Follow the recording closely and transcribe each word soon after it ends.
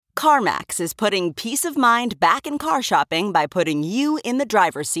CarMax is putting peace of mind back in car shopping by putting you in the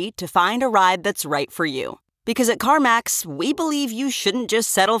driver's seat to find a ride that's right for you. Because at CarMax, we believe you shouldn't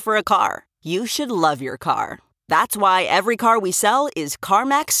just settle for a car. You should love your car. That's why every car we sell is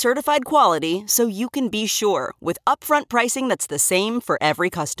CarMax certified quality, so you can be sure with upfront pricing that's the same for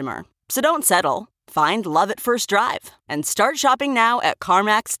every customer. So don't settle. Find love at first drive and start shopping now at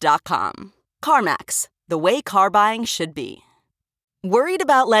CarMax.com. CarMax, the way car buying should be. Worried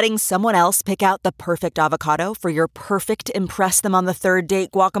about letting someone else pick out the perfect avocado for your perfect impress them on the third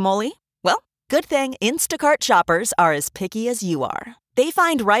date guacamole? Well, good thing Instacart shoppers are as picky as you are. They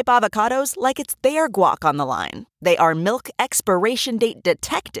find ripe avocados like it's their guac on the line. They are milk expiration date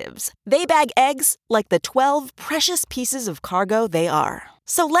detectives. They bag eggs like the 12 precious pieces of cargo they are.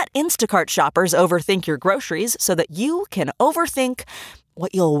 So let Instacart shoppers overthink your groceries so that you can overthink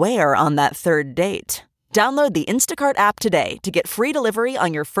what you'll wear on that third date. Download the Instacart app today to get free delivery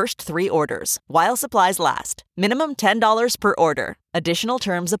on your first 3 orders, while supplies last. Minimum $10 per order. Additional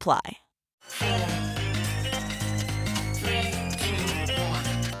terms apply.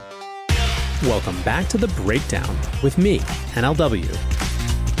 Welcome back to The Breakdown with me,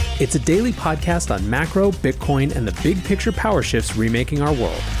 NLW. It's a daily podcast on macro, Bitcoin, and the big picture power shifts remaking our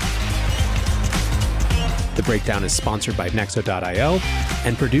world. The Breakdown is sponsored by Nexo.io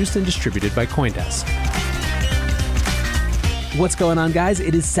and produced and distributed by CoinDesk. What's going on, guys?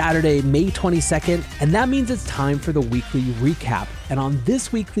 It is Saturday, May 22nd, and that means it's time for the weekly recap. And on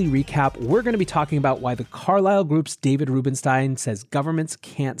this weekly recap, we're going to be talking about why the Carlyle Group's David Rubenstein says governments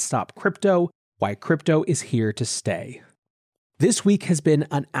can't stop crypto, why crypto is here to stay. This week has been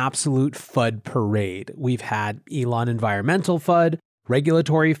an absolute FUD parade. We've had Elon environmental FUD,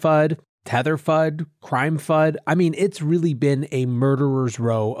 regulatory FUD, Tether FUD, crime FUD. I mean, it's really been a murderer's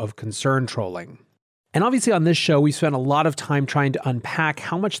row of concern trolling. And obviously on this show, we spent a lot of time trying to unpack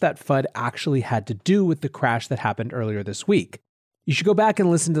how much that FUD actually had to do with the crash that happened earlier this week. You should go back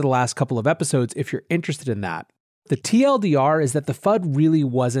and listen to the last couple of episodes if you're interested in that. The TLDR is that the FUD really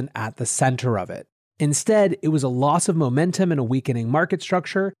wasn't at the center of it. Instead, it was a loss of momentum and a weakening market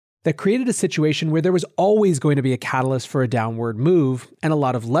structure that created a situation where there was always going to be a catalyst for a downward move, and a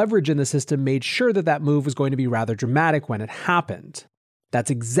lot of leverage in the system made sure that that move was going to be rather dramatic when it happened. That's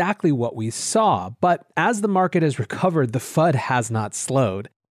exactly what we saw, but as the market has recovered, the FUD has not slowed.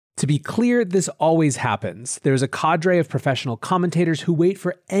 To be clear, this always happens. There's a cadre of professional commentators who wait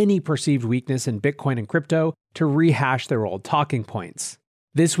for any perceived weakness in Bitcoin and crypto to rehash their old talking points.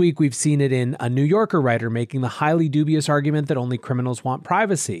 This week, we've seen it in a New Yorker writer making the highly dubious argument that only criminals want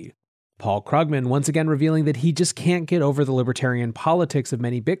privacy. Paul Krugman once again revealing that he just can't get over the libertarian politics of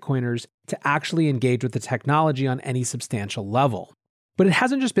many Bitcoiners to actually engage with the technology on any substantial level. But it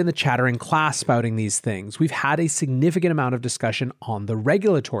hasn't just been the chattering class spouting these things. We've had a significant amount of discussion on the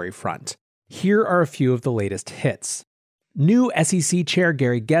regulatory front. Here are a few of the latest hits. New SEC Chair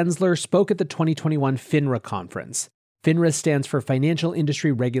Gary Gensler spoke at the 2021 FINRA conference. FINRA stands for Financial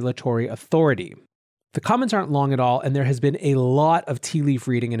Industry Regulatory Authority. The comments aren't long at all, and there has been a lot of tea leaf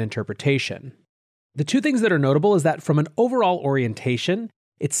reading and interpretation. The two things that are notable is that from an overall orientation,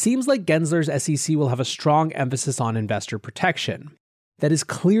 it seems like Gensler's SEC will have a strong emphasis on investor protection. That is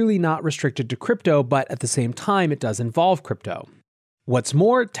clearly not restricted to crypto, but at the same time, it does involve crypto. What's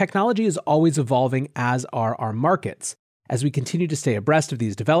more, technology is always evolving, as are our markets. As we continue to stay abreast of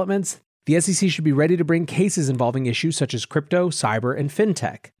these developments, the SEC should be ready to bring cases involving issues such as crypto, cyber, and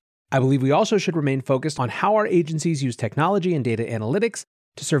fintech. I believe we also should remain focused on how our agencies use technology and data analytics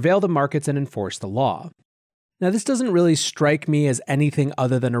to surveil the markets and enforce the law. Now, this doesn't really strike me as anything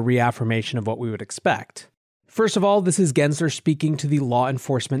other than a reaffirmation of what we would expect. First of all, this is Gensler speaking to the law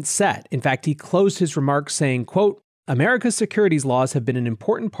enforcement set. In fact, he closed his remarks saying, quote, "America's securities laws have been an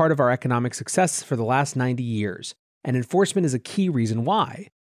important part of our economic success for the last 90 years, and enforcement is a key reason why.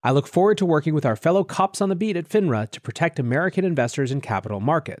 I look forward to working with our fellow cops on the beat at FINRA to protect American investors in capital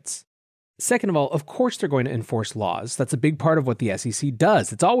markets." Second of all, of course they're going to enforce laws. That's a big part of what the SEC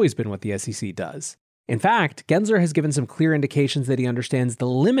does. It's always been what the SEC does. In fact, Gensler has given some clear indications that he understands the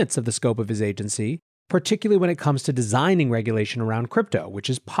limits of the scope of his agency, particularly when it comes to designing regulation around crypto, which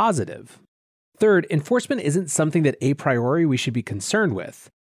is positive. Third, enforcement isn't something that a priori we should be concerned with.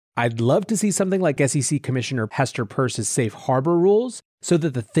 I'd love to see something like SEC Commissioner Hester Peirce's safe harbor rules, so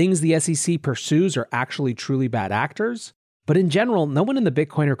that the things the SEC pursues are actually truly bad actors. But in general, no one in the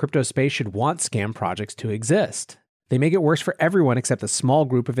Bitcoin or crypto space should want scam projects to exist. They make it worse for everyone except the small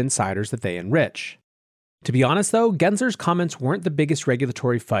group of insiders that they enrich. To be honest though, Gensler's comments weren't the biggest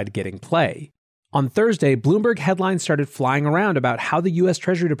regulatory FUD getting play. On Thursday, Bloomberg headlines started flying around about how the US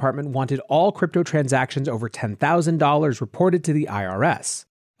Treasury Department wanted all crypto transactions over $10,000 reported to the IRS.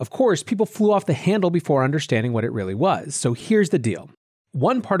 Of course, people flew off the handle before understanding what it really was. So here's the deal.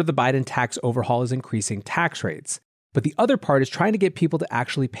 One part of the Biden tax overhaul is increasing tax rates, but the other part is trying to get people to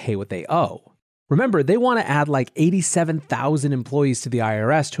actually pay what they owe. Remember, they want to add like 87,000 employees to the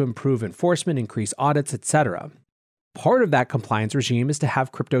IRS to improve enforcement, increase audits, etc. Part of that compliance regime is to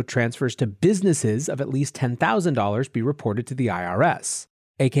have crypto transfers to businesses of at least $10,000 be reported to the IRS.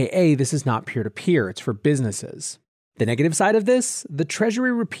 AKA, this is not peer-to-peer, it's for businesses. The negative side of this, the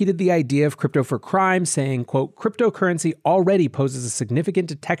Treasury repeated the idea of crypto for crime, saying, quote, cryptocurrency already poses a significant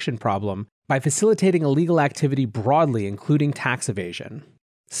detection problem by facilitating illegal activity broadly, including tax evasion.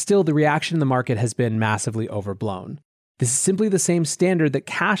 Still, the reaction in the market has been massively overblown. This is simply the same standard that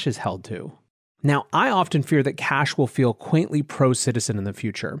cash is held to. Now, I often fear that cash will feel quaintly pro-citizen in the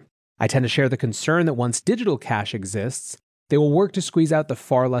future. I tend to share the concern that once digital cash exists, they will work to squeeze out the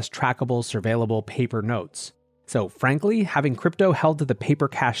far less trackable, surveillable paper notes. So, frankly, having crypto held to the paper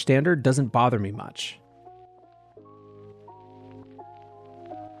cash standard doesn't bother me much.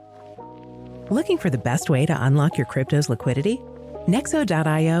 Looking for the best way to unlock your crypto's liquidity?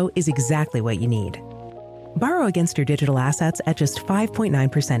 Nexo.io is exactly what you need. Borrow against your digital assets at just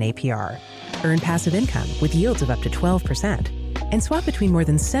 5.9% APR. Earn passive income with yields of up to 12%. And swap between more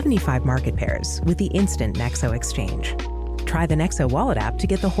than 75 market pairs with the instant Nexo exchange. Try the Nexo Wallet app to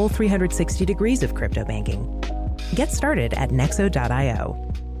get the whole 360 degrees of crypto banking. Get started at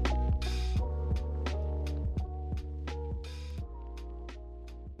Nexo.io.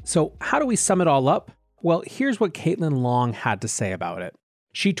 So how do we sum it all up? Well, here's what Caitlin Long had to say about it.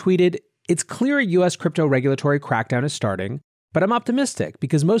 She tweeted, "It's clear a U.S. crypto regulatory crackdown is starting, but I'm optimistic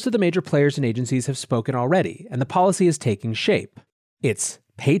because most of the major players and agencies have spoken already, and the policy is taking shape. It's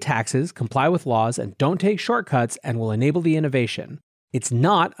pay taxes, comply with laws, and don't take shortcuts and will enable the innovation. It's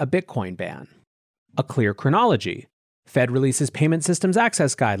not a Bitcoin ban. A clear chronology. Fed releases payment systems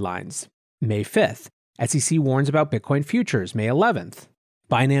access guidelines. May 5th. SEC warns about Bitcoin futures, May 11th.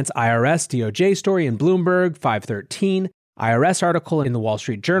 Binance IRS DOJ story in Bloomberg, 5/13. IRS article in the Wall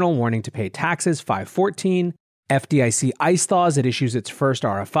Street Journal warning to pay taxes, 5/14. FDIC ICE thaws, it issues its first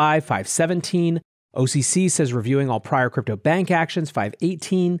RFI, 5/17. OCC says reviewing all prior crypto bank actions,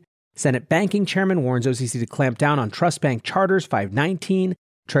 5/18. Senate Banking Chairman warns OCC to clamp down on trust bank charters, 5/19.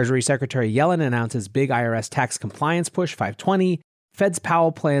 Treasury Secretary Yellen announces big IRS tax compliance push, 5/20. Fed's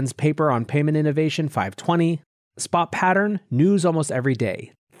Powell plans paper on payment innovation, 5/20. Spot pattern, news almost every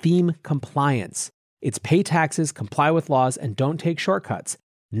day. Theme compliance. It's pay taxes, comply with laws, and don't take shortcuts.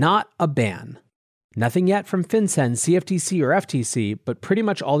 Not a ban. Nothing yet from FinCEN, CFTC, or FTC, but pretty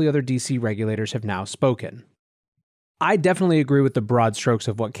much all the other DC regulators have now spoken." I definitely agree with the broad strokes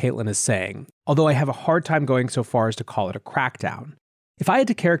of what Caitlin is saying, although I have a hard time going so far as to call it a crackdown. If I had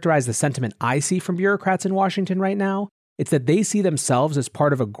to characterize the sentiment I see from bureaucrats in Washington right now, it's that they see themselves as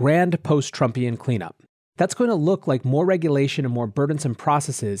part of a grand post-Trumpian cleanup. That's going to look like more regulation and more burdensome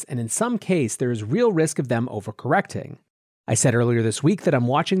processes, and in some case, there is real risk of them overcorrecting. I said earlier this week that I'm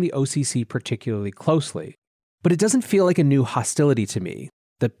watching the OCC particularly closely, but it doesn't feel like a new hostility to me.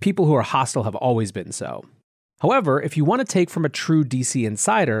 The people who are hostile have always been so. However, if you want to take from a true DC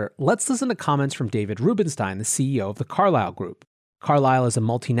insider, let's listen to comments from David Rubenstein, the CEO of the Carlyle Group. Carlyle is a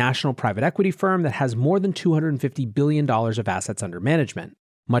multinational private equity firm that has more than $250 billion of assets under management.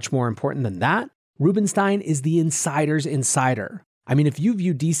 Much more important than that, Rubenstein is the insider's insider. I mean, if you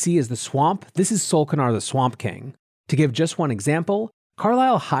view DC as the swamp, this is Solkanar the Swamp King. To give just one example,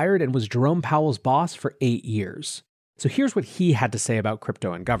 Carlyle hired and was Jerome Powell's boss for 8 years. So here's what he had to say about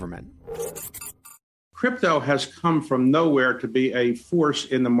crypto and government. Crypto has come from nowhere to be a force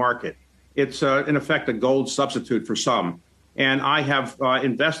in the market. It's, in effect, a gold substitute for some. And I have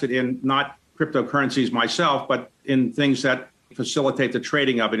invested in not cryptocurrencies myself, but in things that facilitate the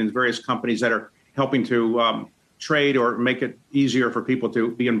trading of it in various companies that are helping to trade or make it easier for people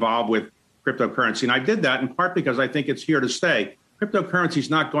to be involved with cryptocurrency. And I did that in part because I think it's here to stay. Cryptocurrency is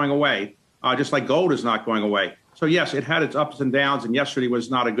not going away, just like gold is not going away. So yes, it had its ups and downs, and yesterday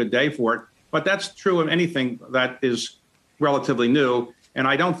was not a good day for it. But that's true of anything that is relatively new. And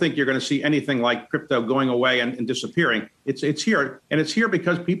I don't think you're going to see anything like crypto going away and disappearing. It's here, and it's here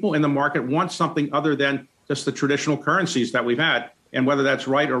because people in the market want something other than just the traditional currencies that we've had. And whether that's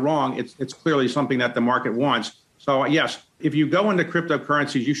right or wrong, it's clearly something that the market wants. So yes, if you go into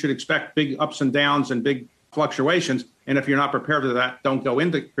cryptocurrencies, you should expect big ups and downs and big fluctuations. And if you're not prepared for that, don't go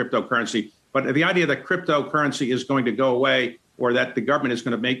into cryptocurrency. But the idea that cryptocurrency is going to go away or that the government is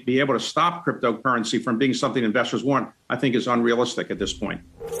going to be able to stop cryptocurrency from being something investors want, I think is unrealistic at this point.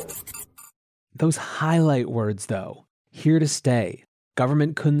 Those highlight words, though, here to stay.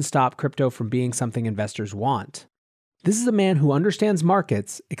 Government couldn't stop crypto from being something investors want. This is a man who understands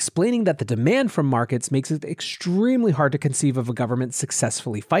markets, explaining that the demand from markets makes it extremely hard to conceive of a government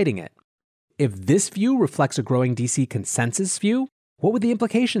successfully fighting it. If this view reflects a growing DC consensus view, what would the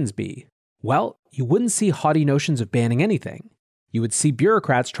implications be? Well, you wouldn't see haughty notions of banning anything. You would see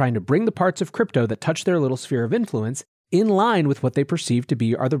bureaucrats trying to bring the parts of crypto that touch their little sphere of influence in line with what they perceive to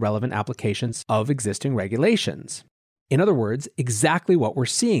be are the relevant applications of existing regulations. In other words, exactly what we're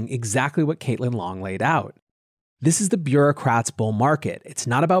seeing, exactly what Caitlin Long laid out. This is the bureaucrats' bull market. It's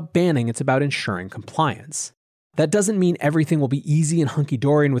not about banning, it's about ensuring compliance. That doesn't mean everything will be easy and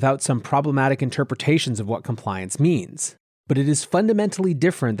hunky-dory and without some problematic interpretations of what compliance means. But it is fundamentally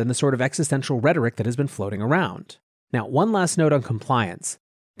different than the sort of existential rhetoric that has been floating around. Now, one last note on compliance.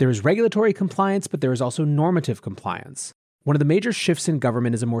 There is regulatory compliance, but there is also normative compliance. One of the major shifts in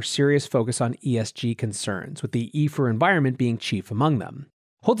government is a more serious focus on ESG concerns, with the E for environment being chief among them.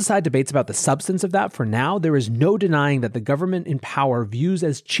 Hold aside debates about the substance of that for now, there is no denying that the government in power views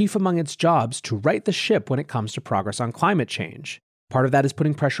as chief among its jobs to right the ship when it comes to progress on climate change. Part of that is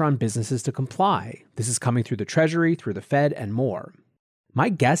putting pressure on businesses to comply. This is coming through the Treasury, through the Fed, and more. My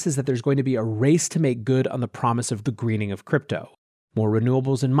guess is that there's going to be a race to make good on the promise of the greening of crypto. More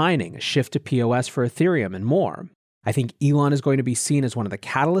renewables and mining, a shift to POS for Ethereum, and more. I think Elon is going to be seen as one of the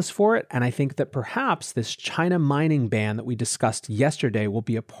catalysts for it, and I think that perhaps this China mining ban that we discussed yesterday will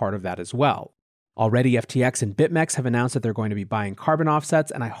be a part of that as well. Already, FTX and BitMEX have announced that they're going to be buying carbon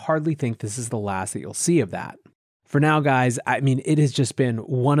offsets, and I hardly think this is the last that you'll see of that. For now, guys, it has just been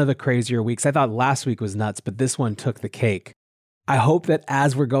one of the crazier weeks. I thought last week was nuts, but this one took the cake. I hope that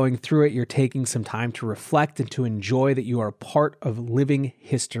as we're going through it, you're taking some time to reflect and to enjoy that you are a part of living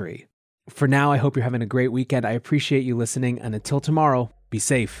history. For now, I hope you're having a great weekend. I appreciate you listening, and until tomorrow, be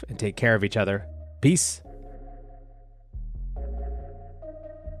safe and take care of each other. Peace.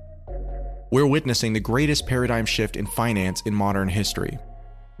 We're witnessing the greatest paradigm shift in finance in modern history.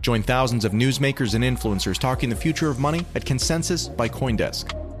 Join thousands of newsmakers and influencers talking the future of money at Consensus by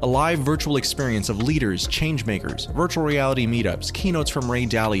CoinDesk, a live virtual experience of leaders, changemakers, virtual reality meetups, keynotes from Ray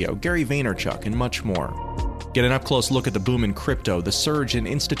Dalio, Gary Vaynerchuk, and much more. Get an up-close look at the boom in crypto, the surge in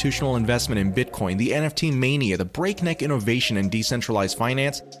institutional investment in Bitcoin, the NFT mania, the breakneck innovation in decentralized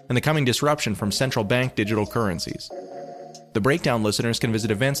finance, and the coming disruption from central bank digital currencies. The Breakdown listeners can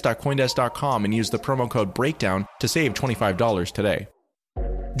visit events.coindesk.com and use the promo code BREAKDOWN to save $25 today.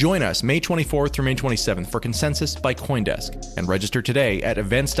 Join us May 24th through May 27th for Consensus by CoinDesk, and register today at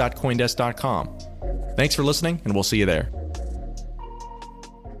events.coindesk.com. Thanks for listening, and we'll see you there.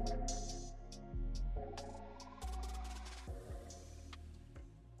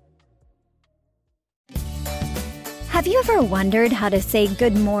 Have you ever wondered how to say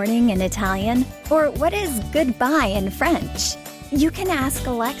good morning in Italian? Or what is goodbye in French? You can ask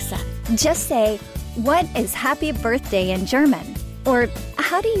Alexa. Just say, what is happy birthday in German? Or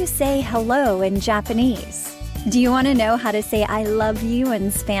how do you say hello in Japanese? Do you want to know how to say I love you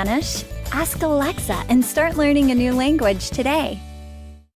in Spanish? Ask Alexa and start learning a new language today.